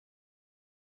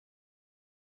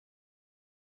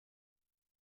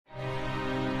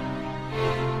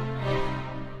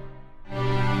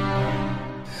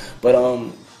But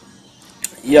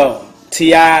yo,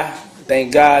 T.I.,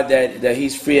 thank God that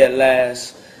he's free at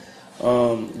last.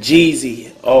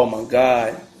 Jeezy, oh my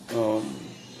God. You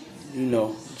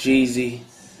know, Jeezy,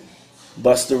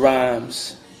 Busta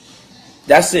Rhymes.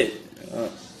 That's it.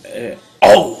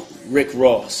 Oh, Rick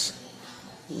Ross.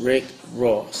 Rick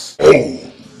Ross.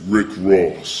 Oh, Rick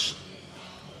Ross.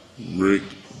 Rick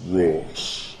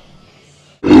Ross.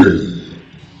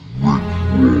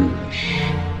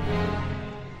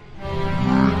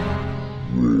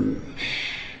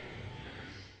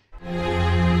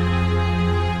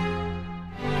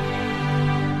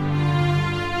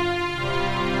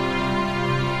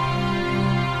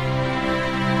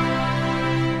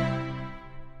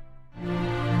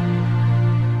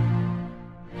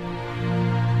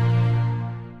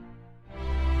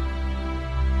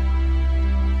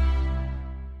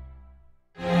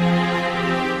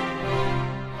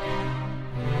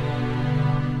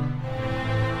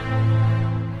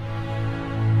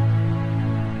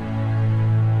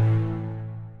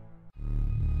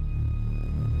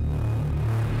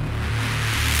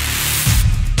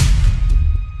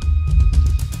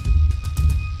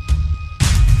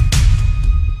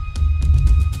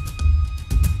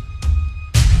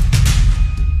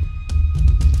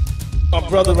 My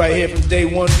brother right here from day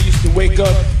one, we used to wake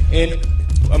up and,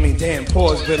 damn,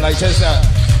 pause, but like just,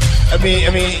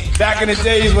 back in the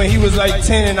days when he was like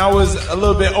 10 and I was a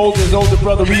little bit older, his older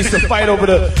brother, we used to fight over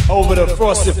the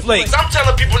Frosted Flakes. I'm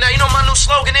telling people now, you know my new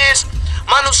slogan is?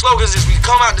 My new slogan is we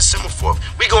come out December 4th,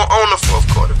 we gonna own the fourth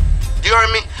quarter. You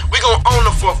heard me? We gonna own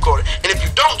the fourth quarter. And if you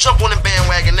don't jump on the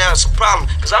bandwagon now, it's a problem,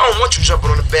 because I don't want you jumping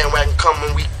on the bandwagon come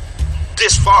when we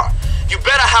this far. You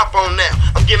better hop on now.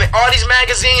 I'm giving all these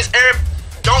magazines,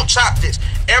 don't chop this.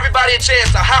 Everybody a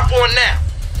chance to hop on now.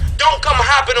 Don't come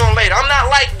hopping on later. I'm not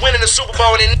like winning the Super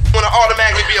Bowl and then want to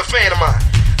automatically be a fan of mine.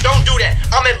 Don't do that.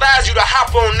 I'm advising you to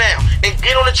hop on now and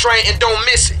get on the train and don't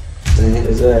miss it.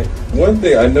 Exactly. One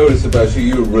thing I noticed about you,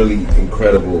 you're a really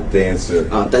incredible dancer.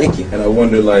 Oh, thank you. And I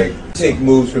wonder, like, take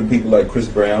moves from people like Chris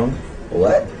Brown.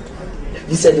 What?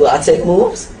 You said, do I take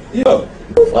moves? Yo.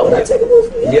 Why would I take a move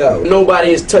from you? Yo,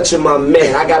 nobody is touching my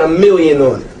man. I got $1 million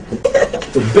on it.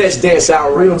 The best dancer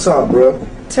out. Real talk, bro.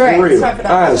 For real.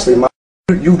 Honestly,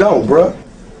 you don't, bro.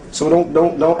 So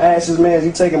don't ask this man, is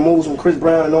he taking moves from Chris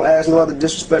Brown, and don't ask no other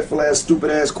disrespectful ass, stupid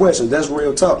ass questions. That's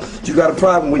real talk. You got a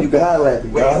problem when you can holler at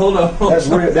me, bro. Wait, hold on. That's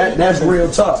real. That's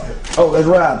real talk. Oh, let's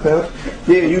ride, pimp.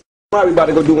 Yeah, you probably about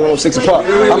to go do 106 and Park.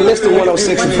 I missed the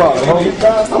 106 and Park, homie.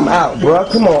 I'm out, bro.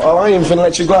 Come on. Oh, I ain't even finna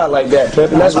let you go out like that,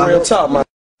 pimp. And that's real talk, man.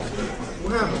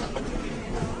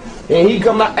 And he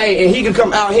come out, hey, and he can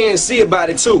come out here and see about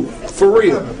it too, for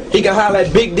real. He can holler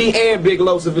at Big D and Big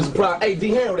Los if it's a problem. Hey, D,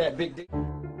 handle that, Big D.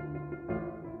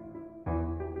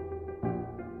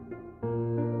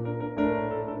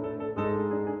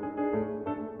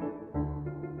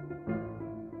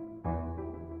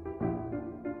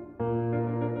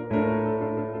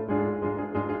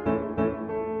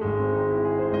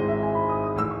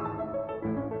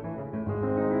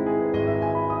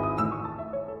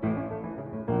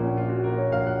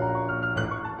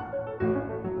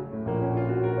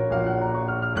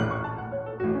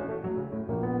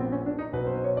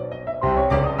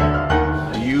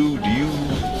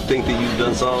 Think that you've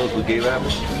done songs with gay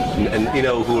rappers, and you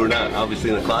know, who are not obviously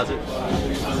in the closet?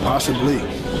 Possibly.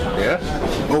 Yeah?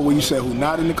 Oh, when you say who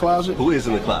not in the closet? Who is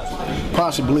in the closet?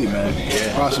 Possibly, man.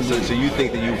 Yeah. Possibly. So you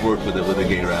think that you've worked with a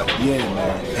gay rapper? Yeah,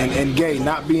 man. And gay,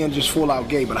 not being just full out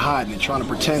gay, but hiding it, trying to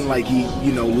pretend like he,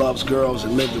 you know, loves girls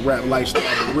and lives the rap lifestyle,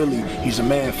 but really, he's a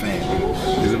man fan.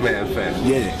 He's a man fan.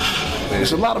 Yeah. Man.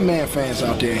 There's a lot of man fans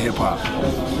out there in hip hop.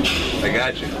 I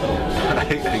got you. I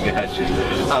got you.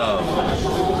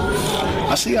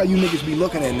 I see how you niggas be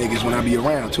looking at niggas when I be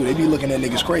around too. They be looking at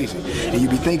niggas crazy, and you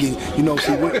be thinking, you know,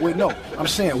 see, wait, no, I'm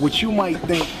saying what you might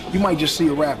think. You might just see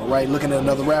a rapper, right? Looking at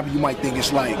another rapper, you might think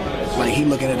it's like he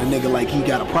looking at a nigga like he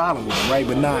got a problem with him, right?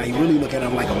 But nah, he really looking at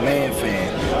him like a man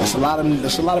fan. There's a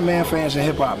lot of man fans in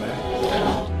hip hop,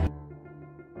 man.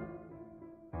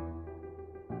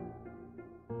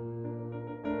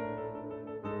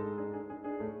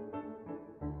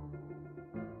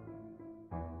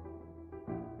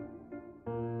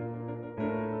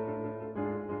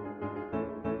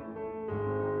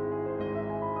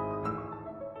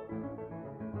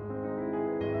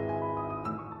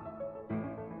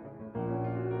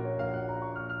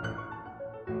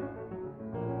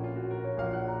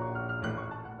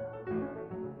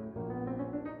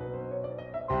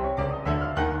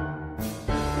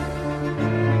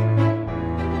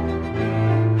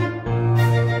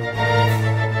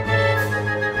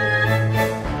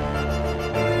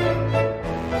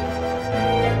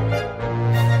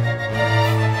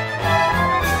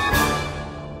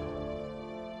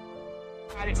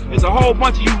 There's a whole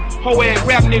bunch of you hoe-ass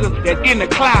rap niggas that's in the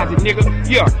closet, nigga.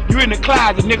 Yeah, you in the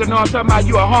closet, nigga. Know what I'm talking about?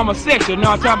 You a homosexual,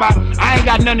 know what I'm talking about? I ain't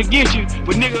got nothing against you,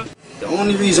 but nigga. The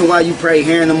only reason why you probably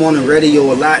hearing them on the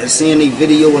radio a lot and seeing their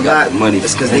video a lot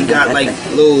is because they got like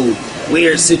little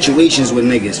weird situations with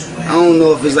niggas. I don't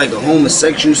know if it's like a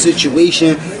homosexual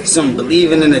situation, some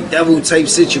believing in the devil type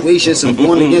situation, some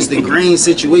going against the grain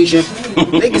situation.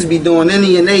 Niggas be doing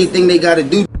any and everything they gotta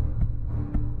do.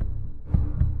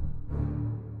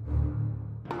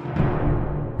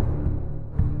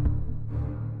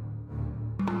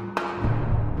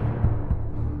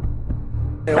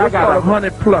 I got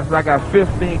 100 plus, I got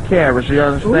 15 carats, you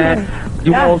understand? Ooh,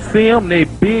 you won't see them, they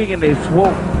big and they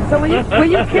swole. So when you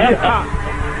kiss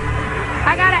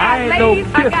I gotta ask ladies,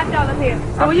 I got y'all up here.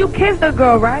 So when you kiss a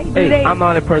girl, right? Hey, I'm the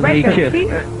only person he kissed.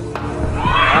 That's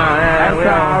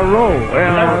how I roll.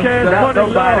 That's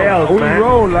nobody else, man. We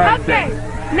roll like that.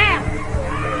 Now.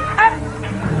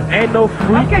 Ain't no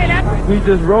freak. Okay, we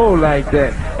just roll like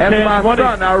that. That's my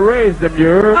son, I raised him, you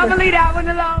heard? I'm gonna leave that one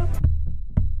alone.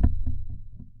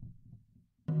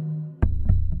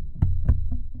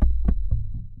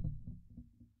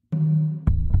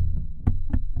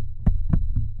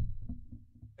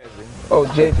 Oh,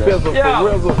 Jay Fizzle, for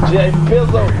Rizzle. Jay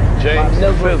Fizzle. Jay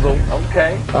Fizzle.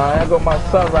 Okay. I got my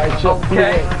son right here.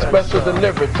 Okay. Special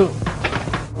delivery, too.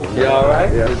 You all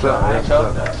right? Yes, sir. Yes,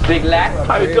 sir. Big Lack.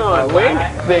 How you doing, Wayne?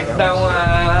 Big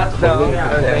everything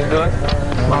good?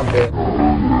 My bad.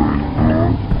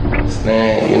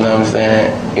 You know what I'm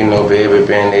saying? You know, baby,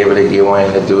 being able to get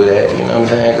one to do that, you know what I'm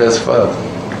saying? Because fuck.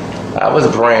 I was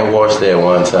brainwashed at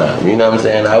one time, you know what I'm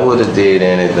saying? I would have did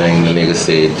anything the nigga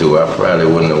said do. I probably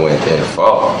wouldn't have went that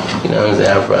far. You know what I'm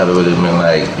saying? I probably would have been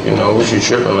like, you know, what you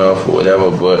tripping off or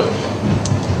whatever, but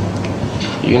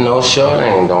you know, Shorty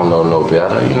ain't don't know no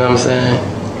better, you know what I'm saying?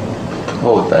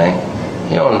 Whole thing.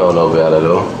 He don't know no better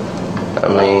though. I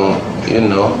mean, you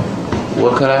know,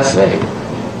 what could I say?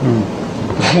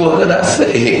 What could I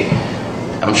say?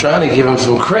 I'm trying to give him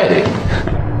some credit.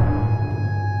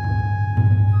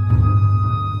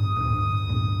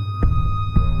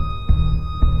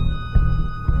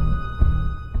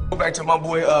 Back to my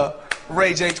boy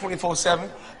Ray J 24/7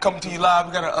 coming to you live.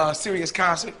 We got a serious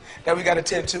concert that we got to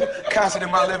attend to. Concert in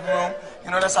my living room.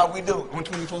 You know, that's how we do on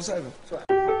 24/7.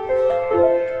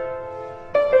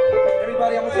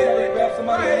 Everybody, I want you to grab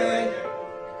somebody's hand.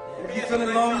 If you're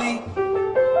feeling lonely,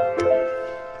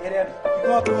 and if you're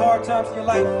going through hard times in your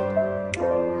life,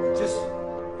 just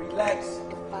relax.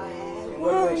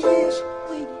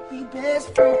 Be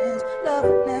best friends, love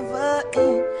would never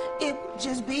end, it would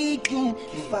just begin.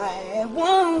 If I had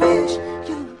one wish,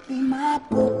 you would be my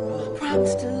boo.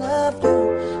 Promise to love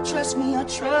you, trust me, I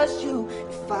trust you.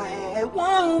 If I had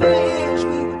one wish,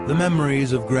 we would. The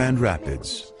memories of Grand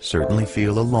Rapids certainly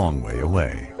feel a long way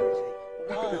away.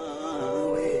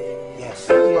 Yes.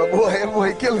 My boy, that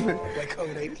boy killing it.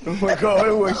 Oh my God,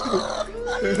 that boy stupid.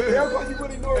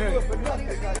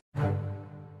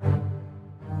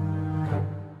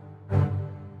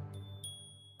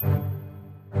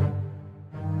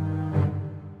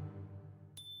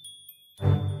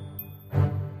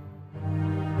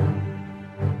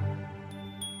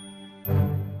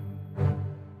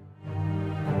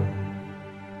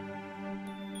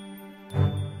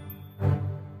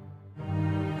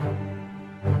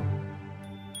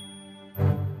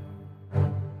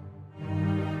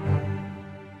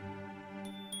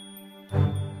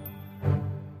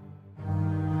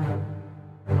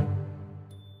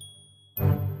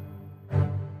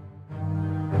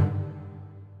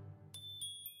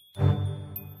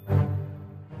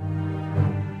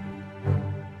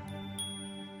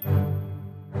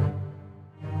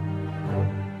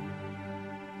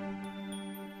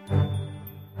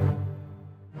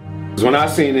 When I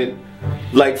seen it,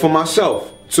 like for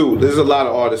myself too, there's a lot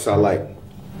of artists I like,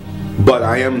 but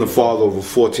I am the father of a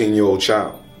 14-year-old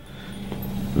child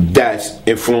that's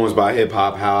influenced by hip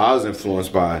hop, how I was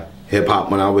influenced by hip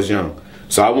hop when I was young.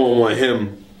 So I won't want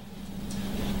him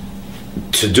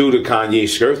to do the Kanye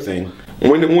skirt thing.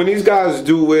 When these guys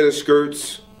do wear the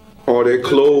skirts or their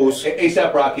clothes,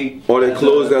 ASAP Rocky, or their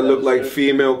clothes that look like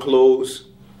female clothes,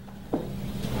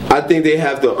 I think they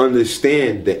have to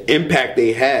understand the impact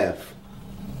they have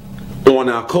on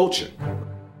our culture.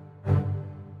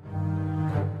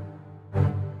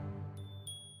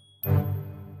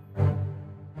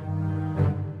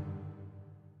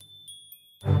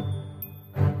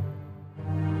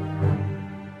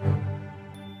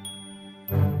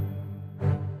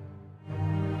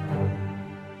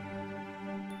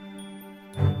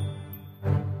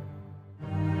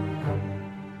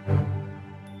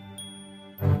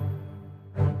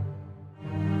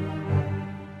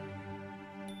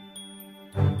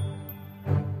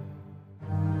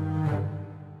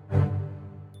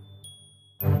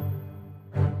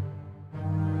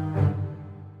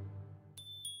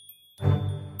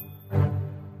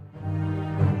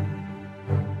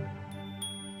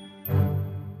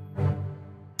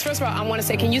 First of all, I want to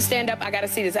say, can you stand up? I got to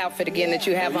see this outfit again that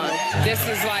you have on. This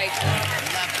is like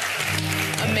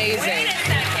amazing.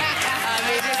 I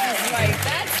mean, this is like,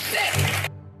 that's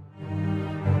sick.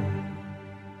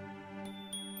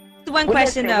 One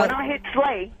question though. When I hit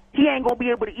Slay, he ain't gonna be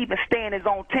able to even stay in his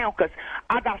own town because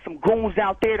I got some goons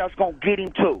out there that's gonna get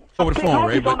him too. Over the phone,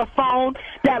 Ray, on the phone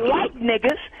that like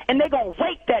niggas, and they gonna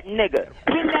rape that nigga.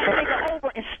 Bring that nigga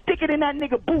over and stick it in that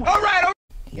nigga booty. All right.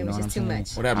 It was just too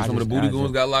much. What happened? Some of the booty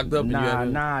goons got locked up?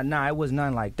 Nah, it was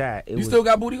none like that. You still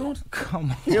got booty goons?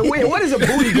 Come on. Yeah, wait, what is a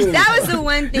booty goon? That was the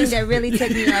one thing that really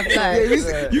took me off guard. You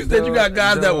said you got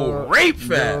guys that will rape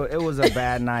Fab. It was a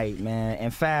bad night, man.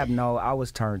 And Fab, no, I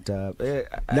was turned up.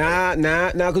 Nah,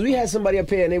 because we had somebody up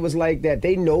here and it was like that.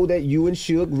 They know that you and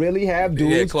Suge really have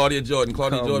dudes. Yeah, Claudia Jordan.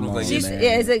 Claudia Jordan was like,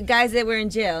 yeah, it's the guys that were in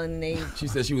jail and they. She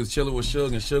said she was chilling with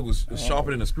Suge and Suge was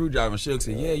sharper than a screwdriver. And Suge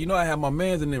said, yeah, you know I have my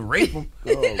mans and then rape them.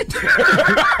 Like,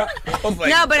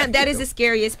 no, but that is the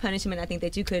scariest punishment I think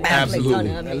that you could inflict on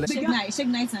him. Suge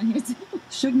Knight's on here too.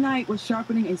 Suge Knight was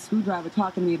sharpening a screwdriver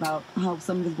talking to me about how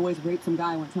some of his boys raped some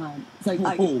guy one time. It's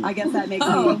like, I guess that makes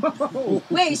me...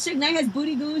 Wait, Suge Knight has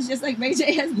booty goons just like Ray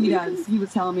J has booty He does. He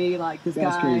was telling me, like, this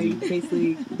guy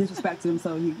basically disrespected him,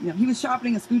 so he was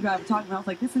sharpening a screwdriver talking, and I was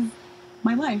like, this is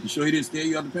my life. You sure he didn't scare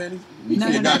you out the panties? You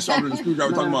see a guy sharpening a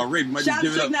screwdriver talking about rape, you might just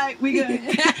give it up. Suge Knight, we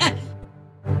good.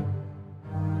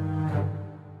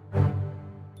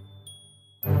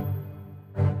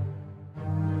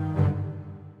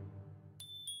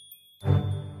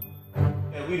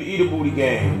 We the eat a booty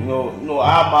game. You know,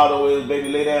 our motto is, baby,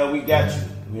 lay down, we got you.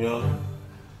 You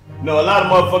know, a lot of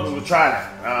motherfuckers were trying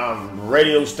to.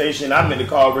 Radio station, I meant to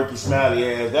call Ricky Smiley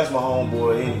ass. That's my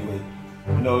homeboy anyway.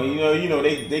 You know,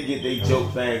 they get their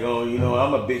joke thing on. You know,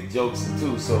 I'm a big jokester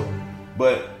too. So,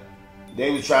 but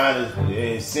they was trying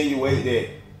to insinuate that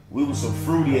we was some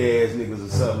fruity ass niggas or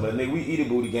something. But nigga, we eat a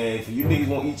booty game. For you niggas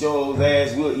won't eat your old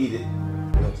ass, we'll eat it.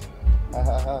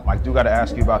 I do got to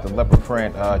ask you about the leopard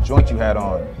print joint you had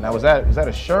on. Now, was that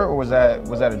a shirt or was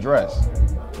that a dress?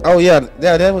 Oh yeah,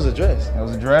 that was a dress. That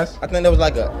was a dress? I think that was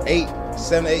like a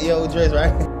 7, 8-year-old dress,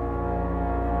 right?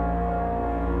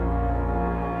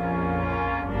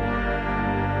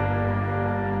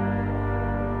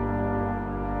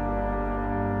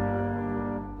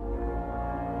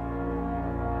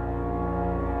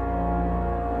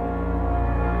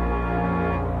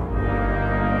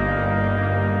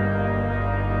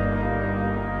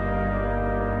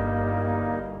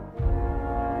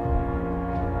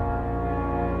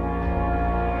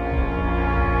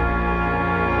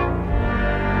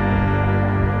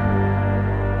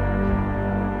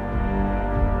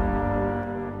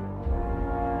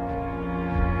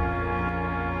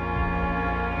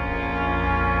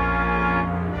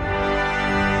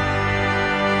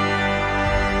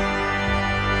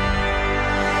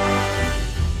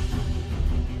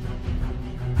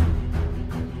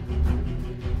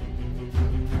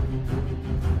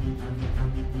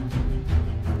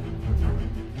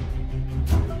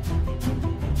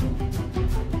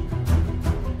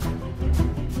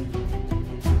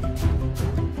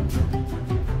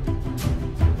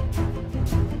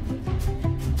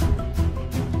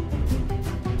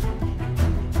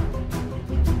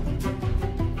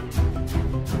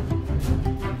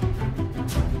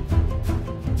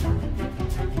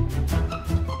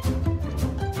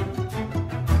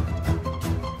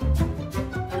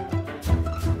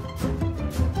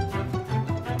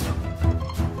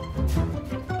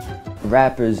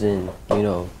 Rappers in,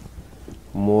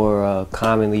 more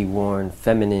commonly worn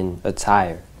feminine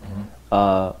attire.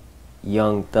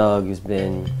 Young Thug has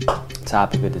been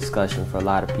topic of discussion for a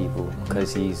lot of people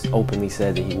because he's openly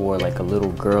said that he wore like a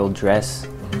little girl dress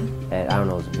at, I don't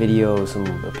know, video,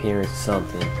 some appearance or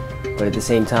something. But at the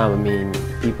same time, I mean,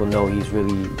 people know he's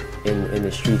really in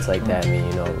the streets like that. I mean,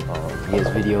 he has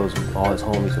videos with all his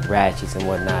homies with ratchets and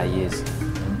whatnot. He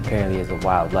apparently has a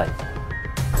wild life.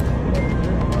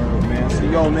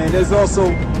 Yo, man, there's also,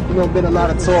 been a lot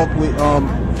of talk with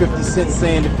 50 Cent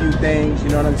saying a few things, you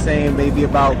know what I'm saying, maybe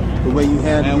about the way you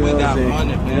handle yours. We got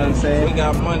money, man. You know what I'm saying? We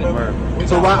got money.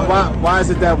 So why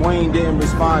is it that Wayne didn't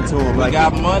respond to him? We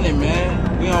got money,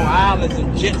 man. We on islands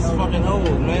and jets fucking hoes,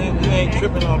 man. We ain't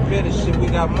tripping on petty shit. We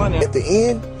got money. At the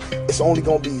end, it's only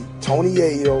gonna be Tony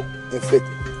Yayo and 50.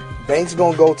 Banks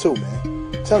gonna go too,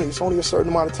 man. I'm telling you, it's only a certain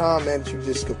amount of time, man, that you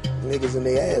just get niggas in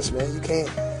their ass, man. You can't.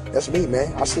 That's me,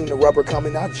 man. I seen the rubber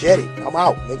coming, I jet it. I'm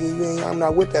out, nigga. I'm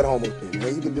not with that homo shit,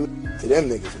 man. You can do it to them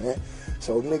niggas, man.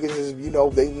 So niggas is,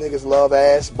 they niggas love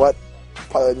ass, butt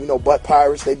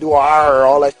pirates. They do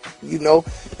all that,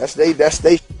 That's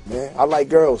they, man. I like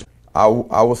girls. I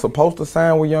was supposed to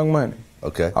sign with Young Money.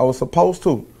 Okay. I was supposed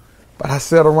to, But I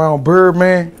sat around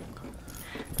Birdman.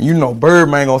 You know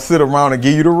Birdman gonna sit around and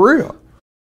give you the real.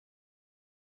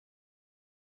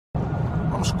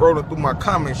 I'm scrolling through my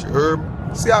comments, you heard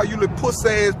me? See how you little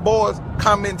pussy-ass boys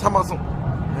commenting, talking about some,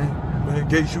 man,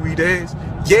 guess you eat ass?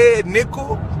 Yeah,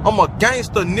 nickel. I'm a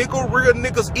gangster, nickel. Real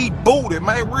niggas eat booty,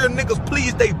 man. Real niggas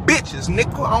please they bitches,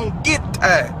 nickel. I don't get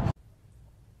tired.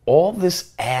 All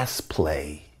this ass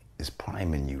play is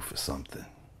priming you for something.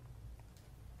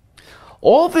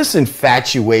 All this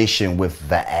infatuation with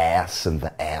the ass and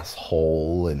the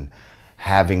asshole and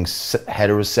having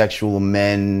heterosexual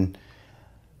men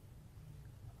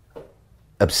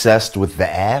obsessed with the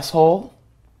asshole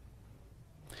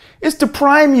is to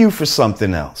prime you for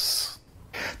something else.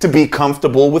 To be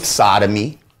comfortable with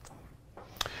sodomy,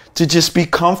 to just be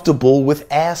comfortable with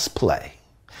ass play.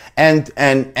 And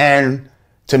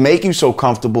to make you so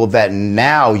comfortable that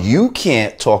now you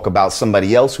can't talk about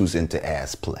somebody else who's into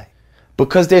ass play.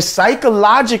 Because they're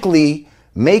psychologically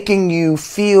making you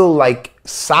feel like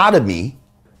sodomy,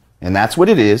 and that's what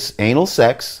it is, anal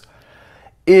sex,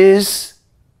 is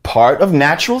part of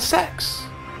natural sex.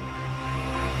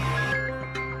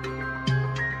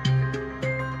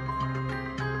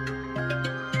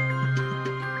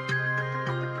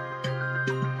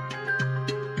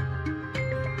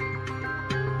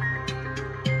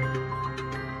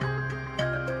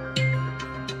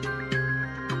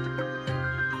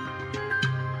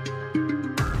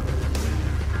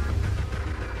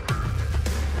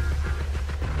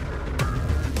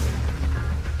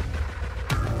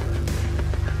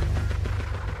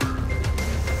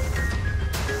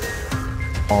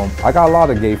 I got a lot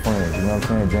of gay friends, you know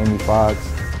what I'm saying? Jamie Foxx,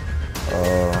 you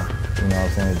know what I'm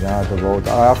saying? John Travolta.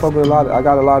 I fuck with a lot. I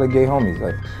got a lot of gay homies.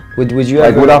 Like, would you like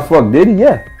ever? Would I fuck Diddy?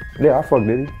 Yeah, I fuck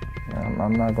Diddy.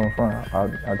 I'm not gonna front.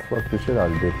 I'd fuck the shit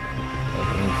out of Diddy.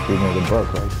 Give me the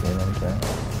buck, like, you know what I'm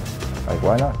saying? Like,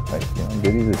 why not? Like, you know,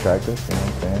 Diddy's attractive, you know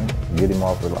what I'm saying? Get him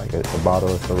off with like a bottle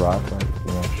of Ciroc, like,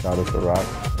 you know, shot of Ciroc.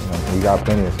 You know, he got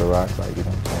plenty of Ciroc, like, you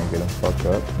know what I'm saying? Get him fucked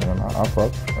up, you know, I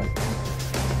fuck. Like,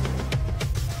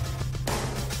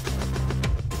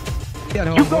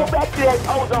 you go back to that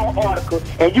Ozone article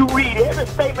and you read every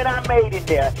statement I made in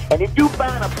there, and if you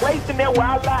find a place in there where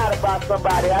I lied about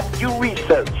somebody after you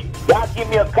research it, y'all give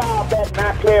me a call back and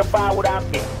I clarify what I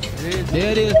meant.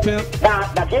 There it is, pimp. Now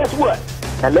guess what?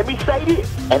 Now let me say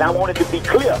this, and I want it to be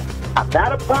clear. I'm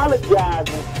not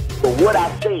apologizing for what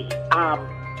I said. I'm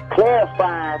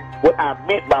clarifying what I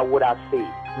meant by what I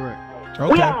said. Correct.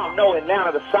 Okay. We all know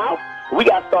Atlanta the South. We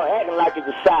got to start acting like it's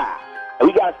the side. And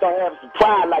we got to start having some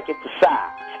pride like it's the side.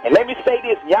 And let me say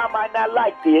this, y'all might not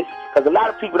like this, because a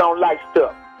lot of people don't like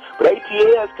stuff. But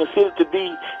ATL is considered to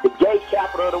be the gay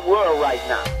capital of the world right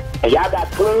now. And y'all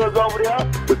got clubs over there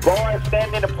with boys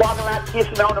standing in the parking lot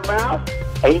kissing on the mouth.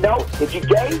 And you know, if you're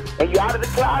gay and you're out of the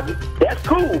closet, that's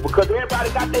cool, because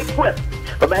everybody got their preference.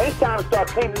 But man, it's time to start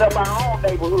cleaning up our own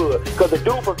neighborhood, because a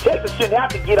dude from Texas shouldn't have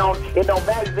to get on in no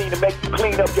magazine to make you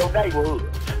clean up your neighborhood.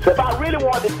 So if I really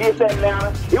wanted to diss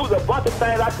Atlanta, it was a bunch of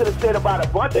things I could have said about a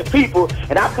bunch of people,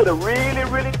 and I could have really,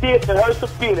 really dissed and hurt some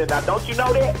feelings. Now, don't you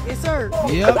know that? Yes, sir.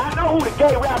 Because I know who the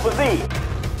gay rappers is.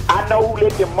 I know who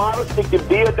let them models stick them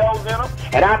dildos in them,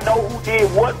 and I know who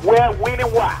did what, where, when,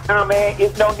 and why. Nah, man,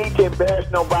 it's no need to embarrass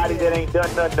nobody that ain't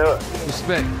done nothing to us.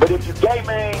 Respect. But if you're gay,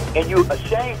 man, and you're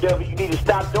ashamed of it, you need to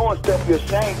stop doing stuff you're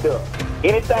ashamed of.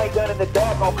 Anything done in the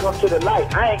dark gonna come to the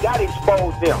light. I ain't gotta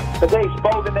expose them, because they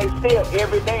exposing themselves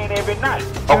every day and every night.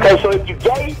 Okay, so if you're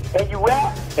gay and you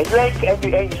rap and you ain't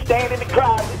and you stand in the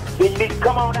closet, then you need to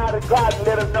come on out of the closet and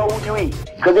let us know who you is.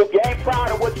 Because if you ain't proud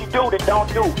of what you do, then don't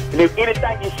do it. And if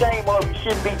anything you're ashamed of, you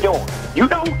shouldn't be doing. You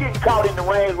know who's getting caught in the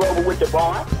Range Rover with the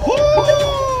bar.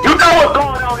 You know what's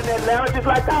going on in Atlanta, just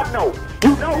like I know.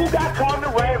 You know who got caught in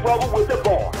the Range Rover with the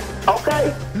bar.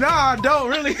 Okay? Nah, I don't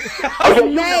really.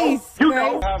 Okay, nice. You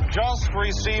know. I've just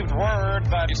received word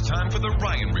that it's time for the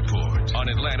Ryan Report on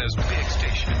Atlanta's big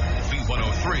station,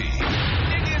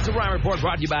 V103. It's a Ryan Report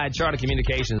brought to you by Charter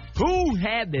Communications. Who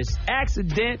had this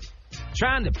accident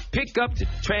trying to pick up the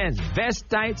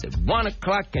transvestites at 1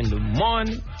 o'clock in the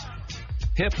morning?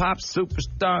 Hip-hop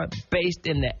superstar based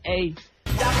in the A.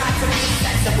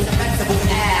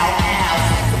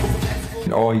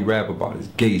 And all he rap about is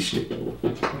gay shit.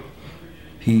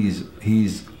 He's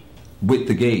with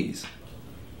the gays.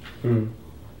 And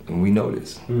we know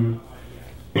this.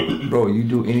 Bro, you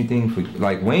do anything for,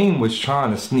 like, Wayne was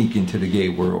trying to sneak into the gay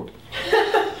world.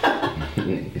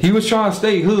 He was trying to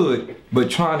stay hood, but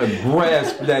trying to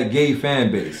grasp that gay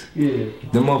fan base. Yeah.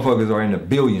 Them motherfuckers are in the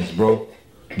billions, bro.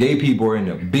 Gay people are in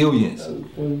the billions.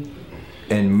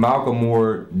 And Malcolm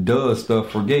Moore does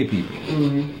stuff for gay people.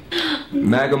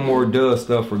 Macklemore does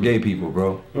stuff for gay people,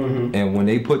 bro. And when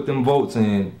they put them votes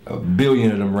in, 1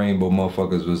 billion of them rainbow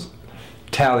motherfuckers was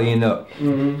tallying up.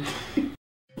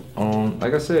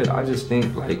 Like I said, I just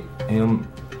think like him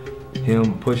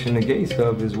pushing the gay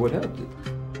stuff is what helped it.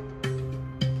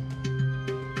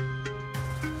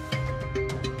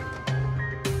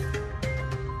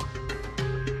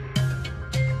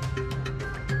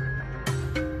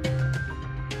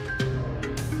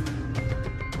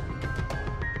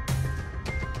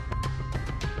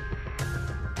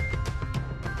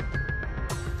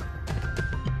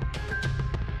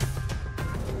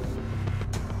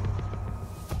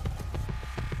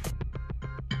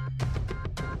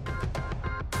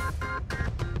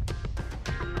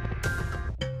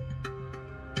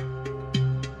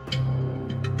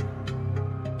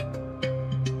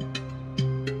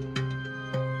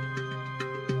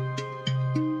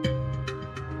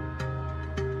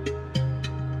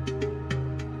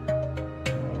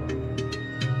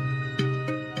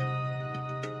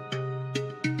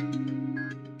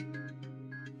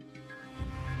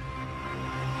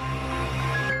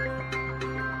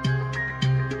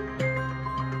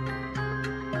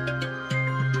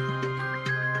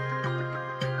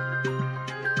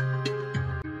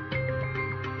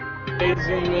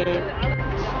 Jay-Z, man,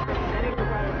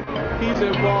 he's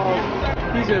involved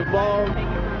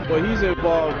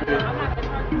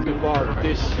with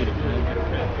this shit,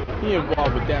 man. He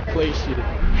involved with that play shit.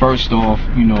 First off,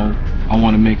 you know, I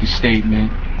want to make a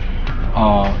statement.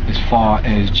 As far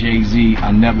as Jay-Z,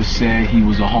 I never said he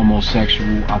was a homosexual.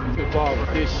 He's involved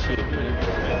with this shit,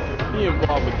 man. He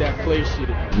involved with that play shit.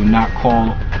 I would not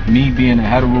call me being a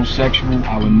heterosexual.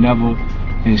 I would never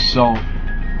insult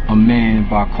a man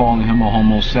by calling him a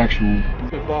homosexual.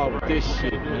 He's involved with this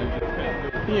shit,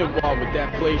 man. He involved with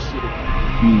that play shit.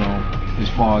 You know, as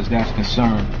far as that's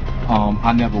concerned.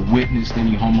 I never witnessed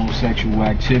any homosexual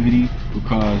activity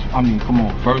because, I mean, come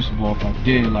on, first of all, if I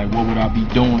did, like, what would I be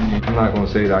doing? I'm not gonna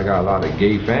say that I got a lot of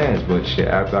gay fans, but shit,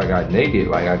 after I got naked,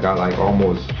 like, I got like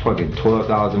almost fucking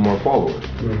 12,000 more followers.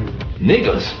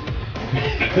 Niggas!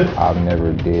 I've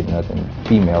never did nothing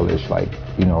female-ish, like,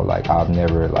 you know, like, I've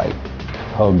never, like,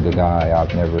 hugged a guy,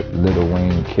 I've never, Lil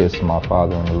Wayne kissed my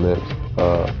father on the lips,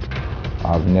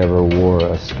 I've never wore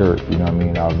a skirt, you know what I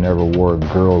mean? I've never wore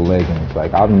girl leggings.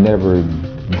 Like, I've never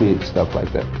did stuff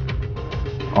like that.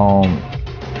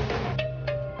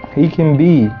 He can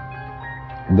be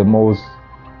the most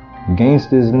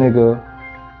gangstest nigga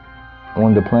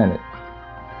on the planet.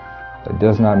 That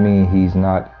does not mean he's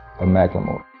not a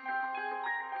Macklemore.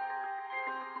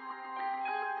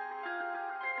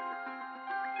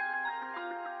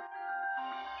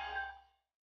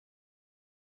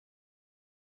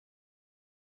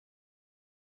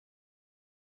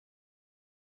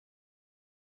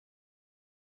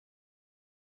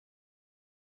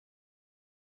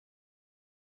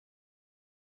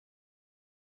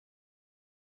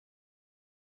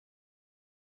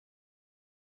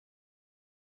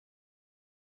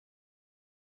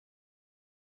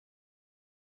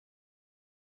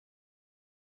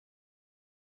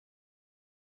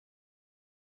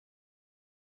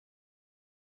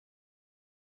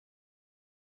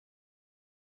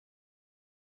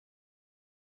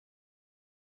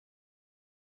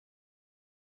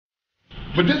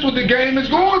 But this is what the game is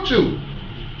going to.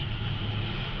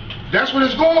 That's what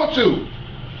it's going to.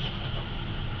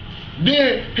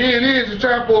 Then, here it is, it's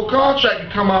time for a contract to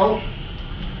come out.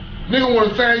 Nigga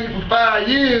want to sign you for 5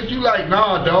 years. You like,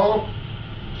 nah, dog.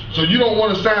 So you don't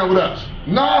want to sign with us.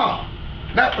 Nah.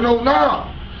 Not for no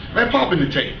nah. Man, pop in the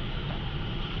tape.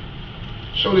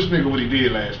 Show this nigga what he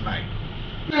did last night.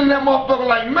 Then that motherfucker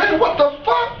like, man, what the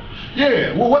fuck?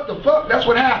 Yeah, well, what the fuck? That's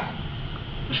what happened.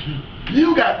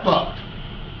 You got fucked.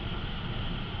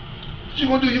 What you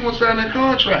gonna do? You gonna sign that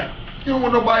contract. You don't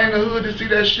want nobody in the hood to see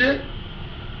that shit.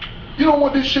 You don't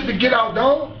want this shit to get out,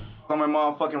 dog. I'm a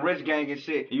motherfucking rich gang and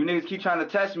shit. You niggas keep trying to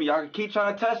test me. Y'all keep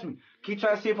trying to test me. Keep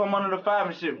trying to see if I'm under the 5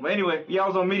 and shit. But anyway, yeah, I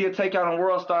was on Media Takeout on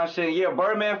World Star and shit. Yeah,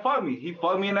 Birdman fucked me. He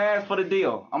fucked me in the ass for the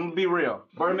deal. I'm gonna be real.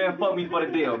 Birdman fucked me for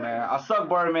the deal, man. I suck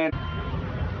Birdman.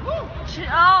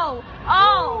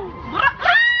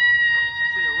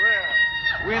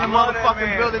 We in the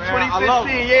motherfucking building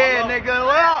 2015, yeah, nigga.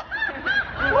 What up?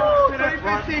 Woo,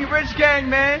 2015 Rich Gang,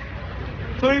 man.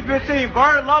 2015,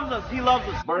 Bird loves us. He loves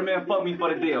us. Birdman fucked me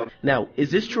for the deal. Now, is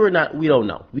this true or not? We don't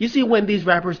know. You see, when these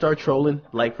rappers start trolling,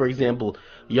 like, for example,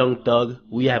 Young Thug,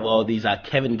 we have all these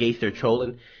Kevin Gates, they're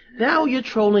trolling. Now your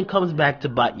trolling comes back to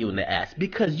bite you in the ass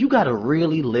because you gotta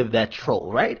really live that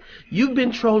troll, right? You've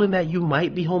been trolling that you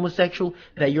might be homosexual,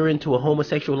 that you're into a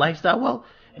homosexual lifestyle. Well,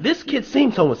 this kid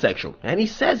seems homosexual, and he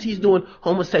says he's doing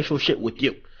homosexual shit with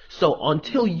you. So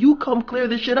until you come clear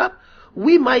this shit up,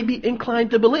 we might be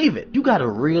inclined to believe it. You gotta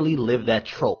really live that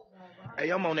trope. Hey,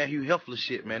 I'm on that Hugh Hefner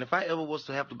shit, man. If I ever was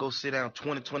to have to go sit down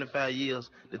 20, 25 years,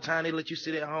 the time they let you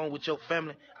sit at home with your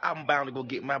family, I'm bound to go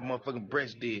get my motherfucking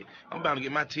breast did. I'm bound to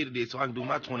get my titty did so I can do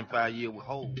my 25 years with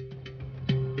Hov.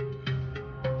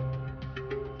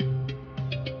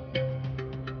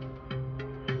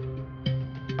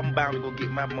 I'm bound to go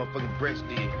get my motherfucking breast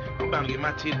did. I'm bound to get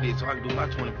my titty did so I can do my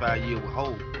 25 years with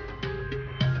Hov.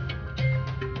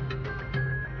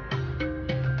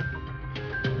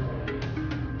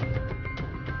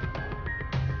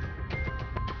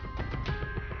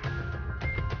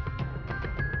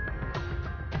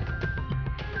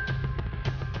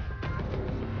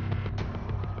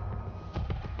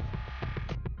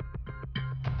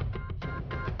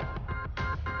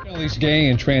 These gay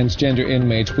and transgender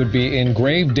inmates would be in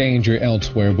grave danger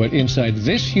elsewhere, but inside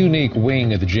this unique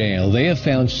wing of the jail, they have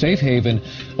found safe haven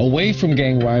away from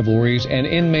gang rivalries and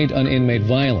inmate-on-inmate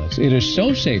violence. It is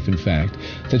so safe, in fact,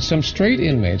 that some straight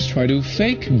inmates try to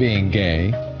fake being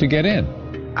gay to get in.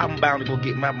 I'm bound to go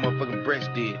get my motherfucking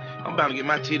breast did. I'm bound to get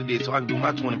my titty did so I can do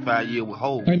my 25 years with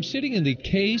Hov. I'm sitting in the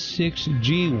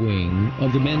K6G wing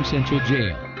of the Men's Central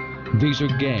Jail. These are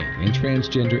gay and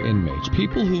transgender inmates,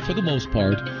 people who, for the most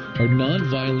part, are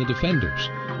non-violent offenders.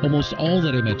 Almost all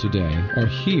that I met today are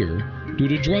here due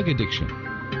to drug addiction.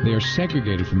 They are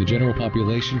segregated from the general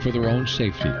population for their own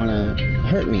safety. Want to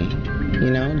hurt me,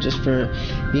 you know, just for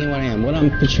being what I am, what I'm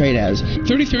portrayed as.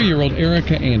 33-year-old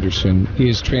Erica Anderson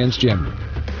is transgender.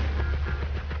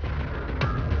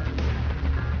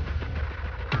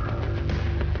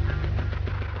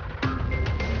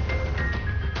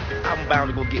 I'm bound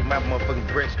to go get my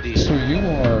motherfucking breast did. So you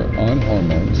are on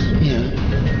hormones,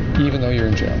 even though you're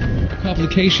in jail.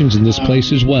 Complications in this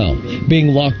place as well. Being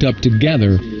locked up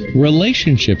together,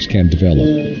 relationships can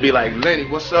develop. Be like, Lenny,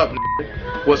 what's up,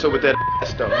 What's up with that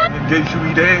stuff? Get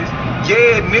you eat ass?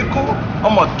 Yeah, nickel.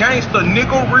 I'm a gangster,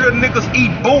 nickel. Real niggas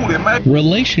eat booty, man.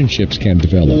 Relationships can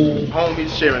develop.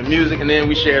 Homies sharing music and then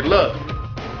we shared love.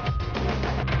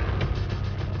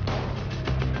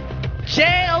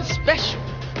 Jail special.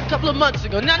 A couple of months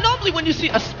ago. Now, normally when you see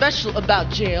a special about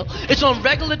jail, it's on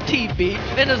regular TV,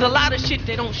 and there's a lot of shit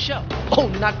they don't show. Oh,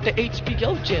 not the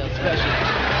HBO jail special.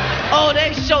 Oh,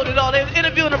 they showed it all. They were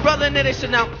interviewing a brother, and then they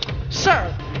said, now,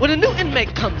 sir, when a new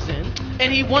inmate comes in,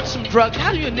 and he wants some drugs,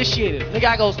 how do you initiate it? The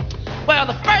guy goes, well,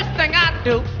 the first thing I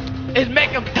do is make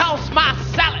him toss my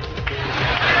salad.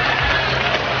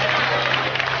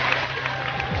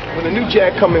 When a new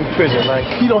jack come in prison, right,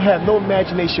 he don't have no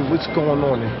imagination what's going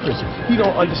on in prison. He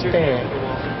don't understand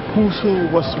who's who,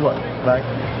 what's what, right?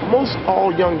 Most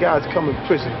all young guys come in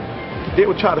prison, they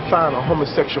will try to find a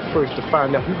homosexual first to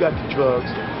find out who got the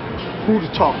drugs, who to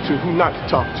talk to, who not to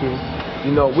talk to,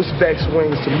 you know, which backs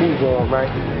wings to move on, right?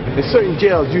 In certain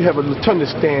jails, you have a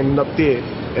lieutenant standing up there,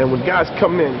 and when guys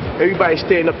come in, everybody's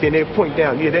standing up there and they point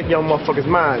down, yeah, that young motherfucker's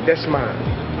mine, that's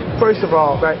mine. First of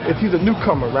all, right, if he's a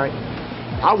newcomer, right,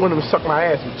 I want him to suck my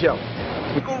ass with Joe.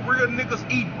 Real niggas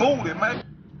eat booty, man.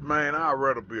 Man, I'd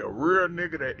rather be a real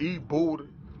nigga that eat booty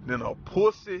than a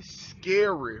pussy,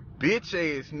 scary, bitch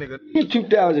ass nigga. In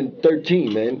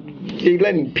 2013, man, they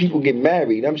letting people get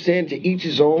married. I'm saying to each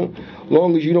his own,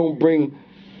 long as you don't bring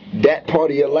that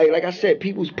part of your life. Like I said,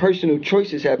 people's personal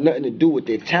choices have nothing to do with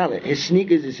their talent. His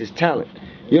sneakers is his talent.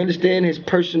 You understand his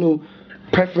personal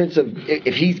preference of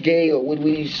if he's gay or would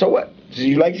we, so what? Do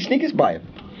you like his sneakers, buy him.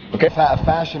 Okay.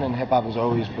 Fashion in hip-hop has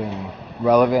always been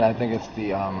relevant. I think it's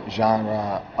the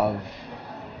genre of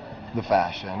the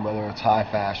fashion, whether it's high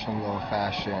fashion, low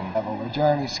fashion. Where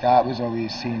Jeremy Scott was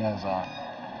always seen as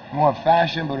more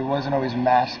fashion, but it wasn't always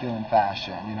masculine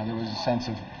fashion. You know, there was a sense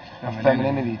of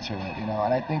femininity to it, you know,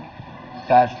 and I think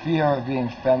that fear of being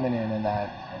feminine and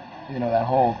that, you know, that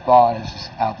whole thought is just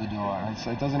out the door.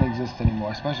 It doesn't exist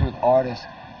anymore, especially with artists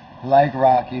like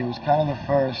Rocky, who was kind of the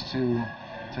first to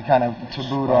kind of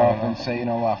boot off and say, you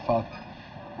know what,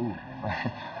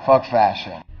 fuck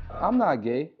fashion. I'm not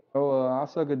gay. I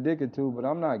suck a dick or two, but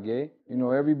I'm not gay. You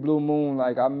know, every blue moon,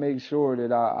 like, I make sure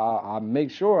that I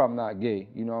make sure I'm not gay.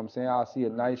 You know what I'm saying? I'll see a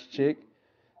nice chick,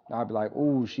 and I'll be like,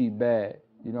 ooh, she bad.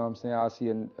 You know what I'm saying? I'll see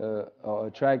an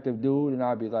attractive dude, and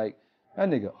I'll be like, that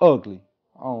nigga ugly.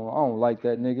 I don't like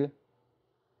that nigga.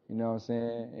 You know what I'm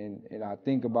saying? And I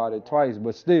think about it twice,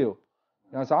 but still.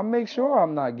 You know, so I make sure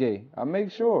I'm not gay. I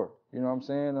make sure. You know what I'm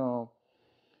saying? You know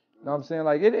what I'm saying?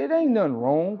 Like, it ain't nothing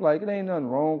wrong. Like, it ain't nothing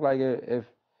wrong. Like,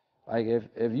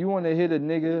 if you want to hit a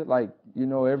nigga, like, you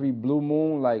know, every blue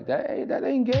moon, like, that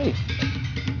ain't gay.